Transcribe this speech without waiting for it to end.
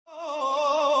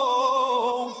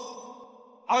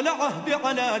على عهدي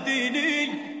على ديني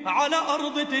على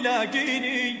أرض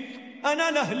تلاقيني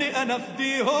أنا لأهلي أنا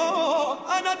فديهم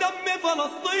أنا دمي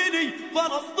فلسطيني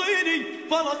فلسطيني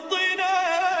فلسطيني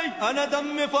أنا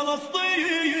دمي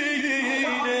فلسطيني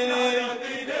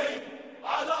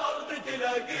على أرض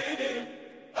تلاقيني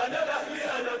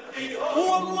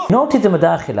Noted the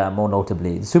Madakhila more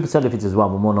notably, the Super Salafists as well,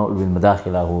 but more notably the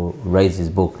Madakhila who raised his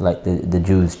book like the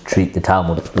Jews treat the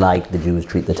Talmud, like the Jews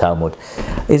treat the Talmud,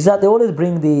 is that they always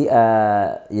bring the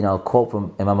quote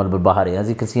from Imam Al-BARBAHREE, as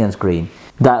you can see on screen,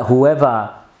 that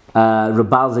whoever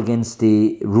rebels against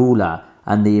the ruler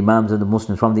and the Imams and the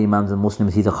Muslims, from the Imams and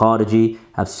Muslims, he's a Khariji,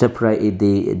 have separated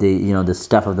the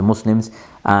staff of the Muslims,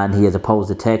 and he has opposed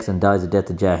the text and dies the death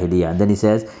of Jahiliyyah. And then he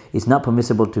says, it's not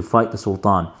permissible to fight the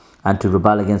Sultan and to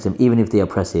rebel against him, even if they are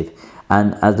oppressive.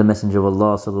 And as the Messenger of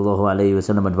Allah sallallahu alaihi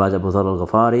wasallam advised Abu Dharr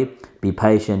al-Ghafari, be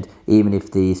patient, even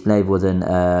if the slave was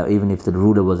even if the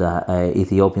ruler was an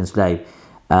Ethiopian slave.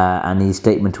 And his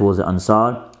statement towards the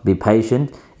Ansar, be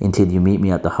patient until you meet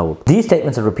me at the Hawd. These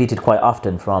statements are repeated quite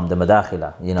often from the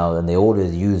Madakhila, and they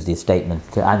always use these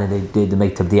statements and they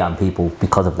make tabdi' on people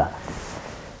because of that.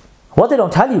 What they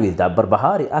don't tell you is that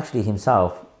Barbaharii actually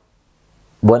himself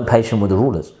weren't patient with the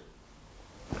rulers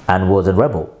and was a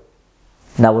rebel.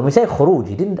 Now when we say khuruj,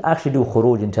 he didn't actually do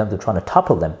khuruj in terms of trying to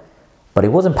topple them, but he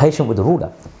wasn't patient with the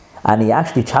ruler and he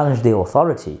actually challenged the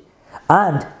authority,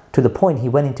 and to the point he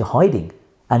went into hiding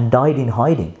and died in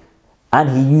hiding. And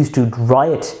he used to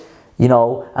riot,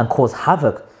 and cause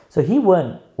havoc. So he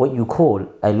weren't what you call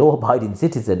a law-abiding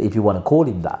citizen, if you want to call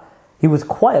him that. He was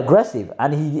quite aggressive,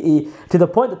 and he to the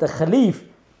point that the Khalif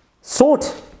sought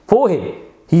for him.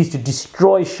 He used to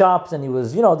destroy shops, and he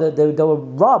was, they were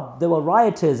robbed, they were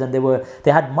rioters, and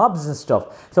they had mobs and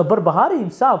stuff. So Barbaharii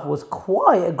himself was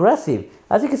quite aggressive,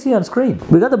 as you can see on screen.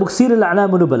 We got the book Sir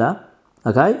al-A'lam al-Nubala,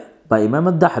 okay, by Imam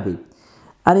al-Dhahabi,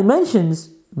 and he mentions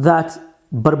that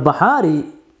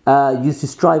Barbaharii used to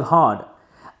strive hard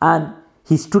and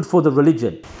he stood for the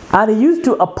religion, and he used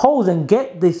to oppose and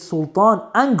get the Sultan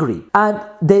angry, and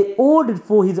they ordered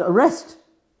for his arrest.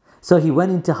 So he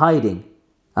went into hiding.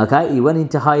 Okay, he went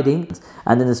into hiding,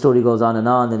 and then the story goes on,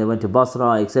 then they went to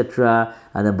Basra, etc.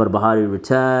 And then Barbaharii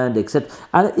returned, etc.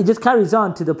 And it just carries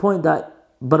on to the point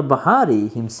that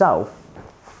Barbaharii himself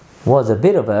was a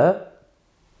bit of a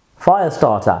fire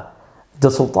starter.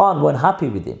 The Sultan weren't happy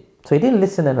with him, so he didn't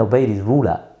listen and obey his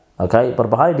ruler. Okay,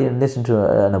 Barbaharii didn't listen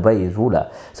to and obey his ruler.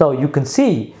 So you can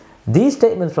see these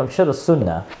statements from Sharh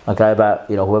al-Sunnah, okay, about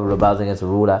whoever rebels against the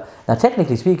ruler. Now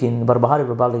technically speaking, Barbaharii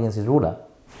rebelled against his ruler,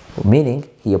 meaning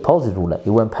he opposed his ruler. He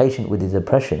weren't patient with his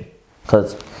oppression,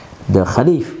 because the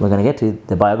Khalif, we're going to get to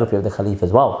the biography of the Khalif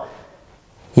as well,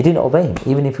 he didn't obey him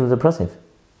even if he was oppressive.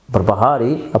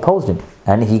 Barbaharii opposed him,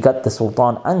 and he got the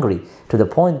Sultan angry to the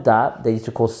point that they used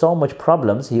to cause so much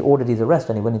problems, he ordered his arrest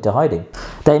and he went into hiding.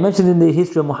 They mentioned in the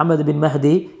history of Muhammad bin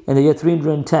Mahdi in the year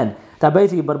 310 that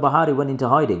basically Barbaharii went into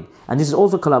hiding, and this is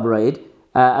also collaborated,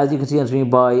 as you can see on screen,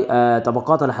 by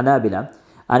Tabaqat al-Hanabila,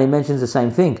 and he mentions the same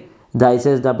thing, that he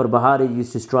says that Barbaharii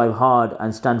used to strive hard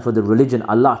and stand for the religion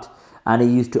a lot, and he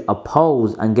used to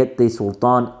oppose and get the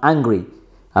Sultan angry.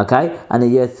 Okay, and in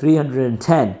the year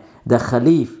 310, the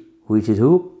Khalif, which is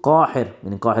who? Qahir,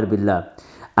 meaning Qahir Billah,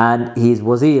 and his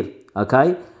wazir,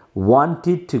 okay,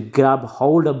 wanted to grab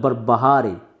hold of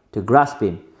Barbaharii, to grasp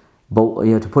him, but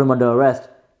to put him under arrest,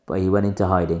 but he went into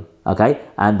hiding, okay,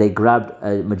 and they grabbed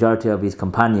a majority of his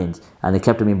companions and they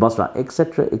kept him in Basra,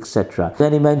 etc., etc.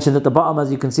 Then he mentions at the bottom,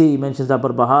 as you can see, he mentions that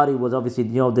Barbaharii was obviously,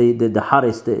 the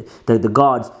Haris, the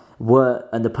guards were,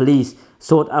 and the police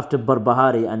sought after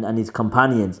Barbaharii and his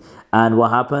companions, and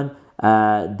what happened?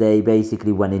 They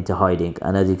basically went into hiding,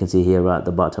 and as you can see here at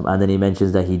the bottom, and then he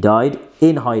mentions that he died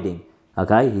in hiding.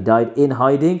 Okay, he died in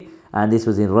hiding, and this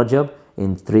was in Rajab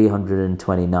in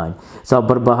 329. So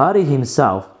Barbaharii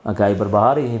himself,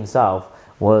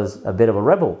 was a bit of a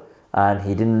rebel, and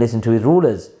he didn't listen to his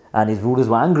rulers, and his rulers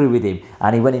were angry with him,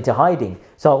 and he went into hiding.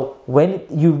 So when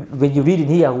you read in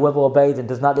here, whoever obeys and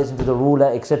does not listen to the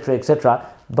ruler, etc., etc.,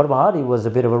 Barbaharii was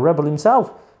a bit of a rebel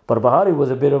himself. Barbaharii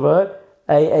was a bit of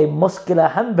a muscular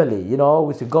Hanbali,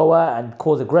 used to go out and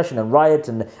cause aggression and riot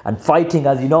and fighting,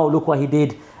 as look what he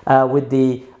did with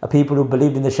the people who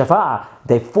believed in the Shafa'ah.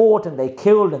 They fought and they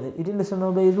killed, and he didn't listen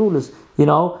to his rulers,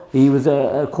 he was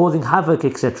causing havoc,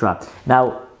 etc.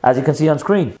 Now, as you can see on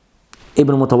screen,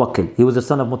 Ibn Mutawakkil, he was the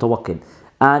son of Mutawakkil,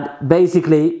 and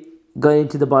basically, going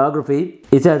into the biography,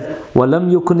 it says,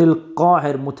 وَلَمْ يُكُنِ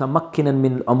الْقَاهِرْ مُتَمَكِّنًا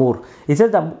مِنْ الْأَمُورِ. He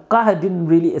says that Qahir didn't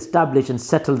really establish and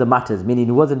settle the matters, meaning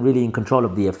he wasn't really in control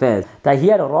of the affairs. That he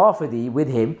had a Rafidi with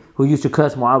him who used to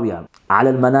curse Muawiyah.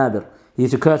 عَلَى الْمَنَابِرِ. he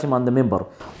used to curse him on the mimbar.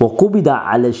 وَقُبِدَ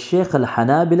عَلَى الشَّيْخِ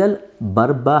الْحَنَابِلَ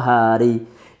الْبَرْبَهَارِي.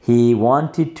 He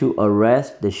wanted to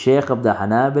arrest the Sheikh of the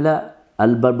Hanabila,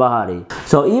 Al-BARBAHREE.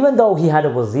 So even though he had a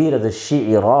wazir as a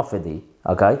Shi'i Rafidi,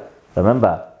 okay,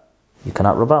 remember, you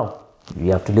cannot rebel.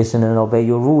 You have to listen and obey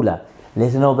your ruler.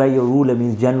 Listen and obey your ruler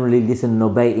means generally listen and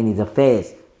obey in his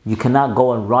affairs. You cannot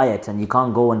go and riot, and you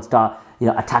can't go and start,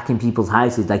 attacking people's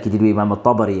houses like he did with Imam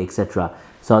al-Tabari, etc.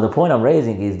 So the point I'm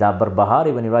raising is that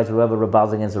Barbaharie, when he writes whoever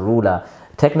rebels against a ruler,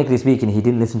 technically speaking, he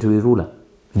didn't listen to his ruler.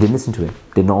 He didn't listen to him,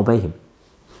 did not obey him.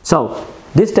 So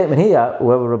this statement here,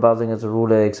 whoever rebels against a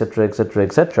ruler, etc., etc.,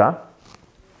 etc.,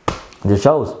 just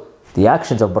shows the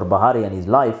actions of Barbaharie and his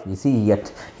life. You see,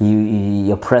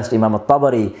 he oppressed Imam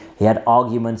al-Tabari. He had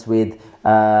arguments with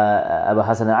Abu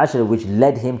Hassan al-Ashari, which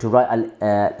led him to write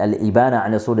Al-Ibana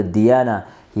and Usul al-Diyana.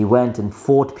 He went and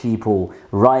fought people,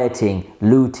 rioting,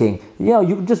 looting.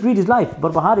 You can just read his life.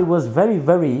 Barbaharie was very,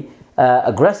 very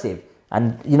aggressive,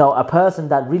 and a person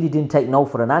that really didn't take no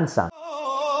for an answer.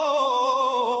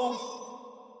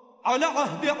 على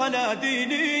عهدي على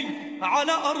ديني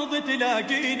على أرض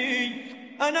تلاقيني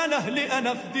أنا لأهلي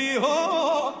أنا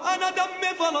فديهم أنا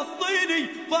دمي فلسطيني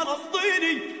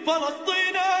فلسطيني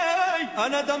فلسطيني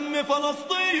أنا دمي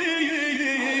فلسطيني